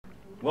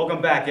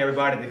Welcome back,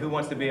 everybody, to Who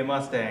Wants to Be a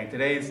Mustang.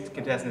 Today's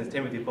contestant is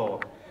Timothy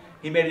Polk.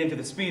 He made it into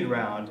the speed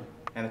round,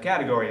 and the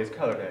category is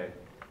Color Day.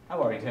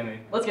 How are you,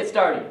 Timmy? Let's get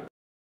started.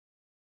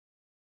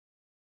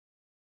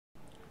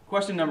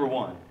 Question number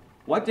 1.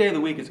 What day of the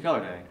week is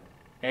Color Day?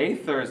 A,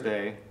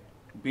 Thursday,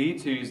 B,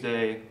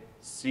 Tuesday,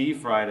 C,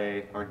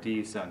 Friday, or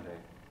D, Sunday?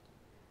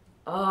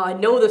 I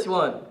know this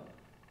one.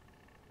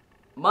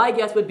 My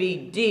guess would be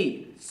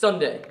D,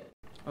 Sunday.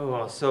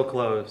 Oh, so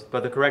close,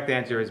 but the correct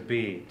answer is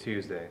B,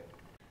 Tuesday.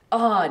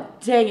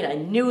 Dang it, I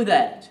knew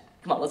that.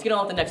 Come on, let's get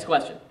on with the next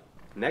question.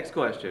 Next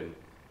question.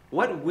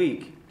 What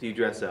week do you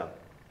dress up?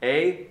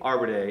 A,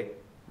 Arbor Day,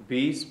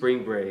 B,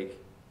 Spring Break,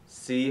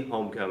 C,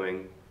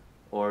 Homecoming,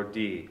 or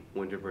D,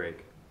 Winter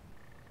Break?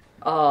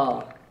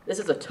 This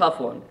is a tough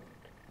one.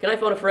 Can I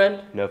phone a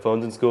friend? No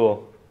phones in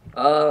school.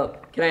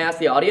 Can I ask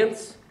the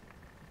audience?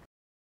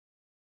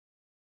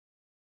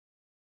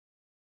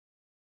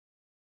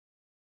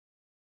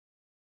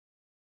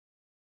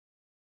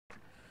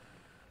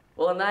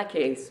 Well, in that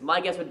case, my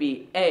guess would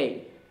be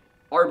A,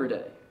 Arbor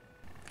Day.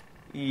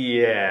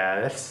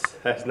 Yeah,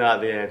 that's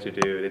not the answer,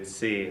 dude. It's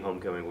C,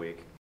 Homecoming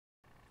Week.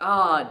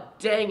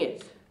 Dang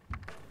it.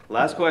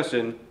 Last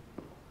question.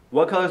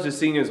 What colors do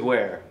seniors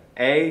wear?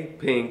 A,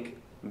 pink,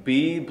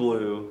 B,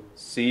 blue,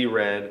 C,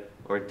 red,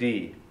 or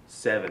D,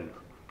 7?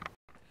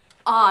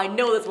 I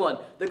know this one.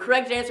 The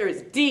correct answer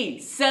is D,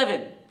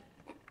 7.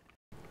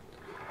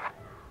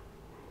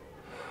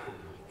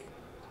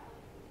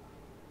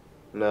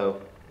 No.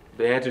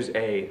 The answer's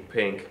A,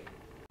 pink.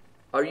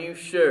 Are you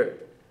sure?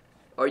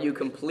 Are you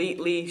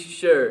completely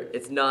sure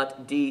it's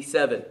not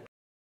D7?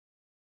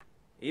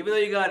 Even though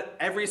you got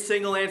every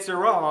single answer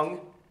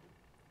wrong,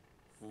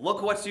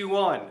 look what you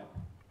won.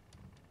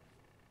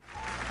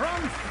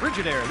 From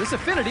Frigidaire, this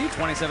Affinity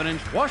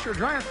 27-inch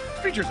washer-dryer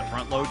features a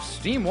front-load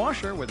steam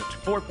washer with a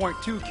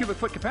 4.2 cubic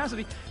foot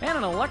capacity and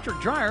an electric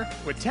dryer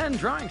with 10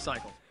 drying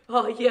cycles.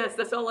 Oh yes,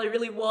 that's all I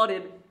really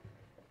wanted.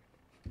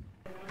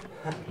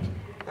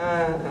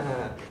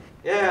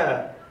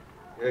 Yeah.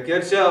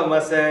 Good show,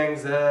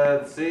 Mustangs.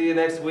 See you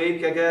next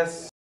week, I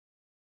guess.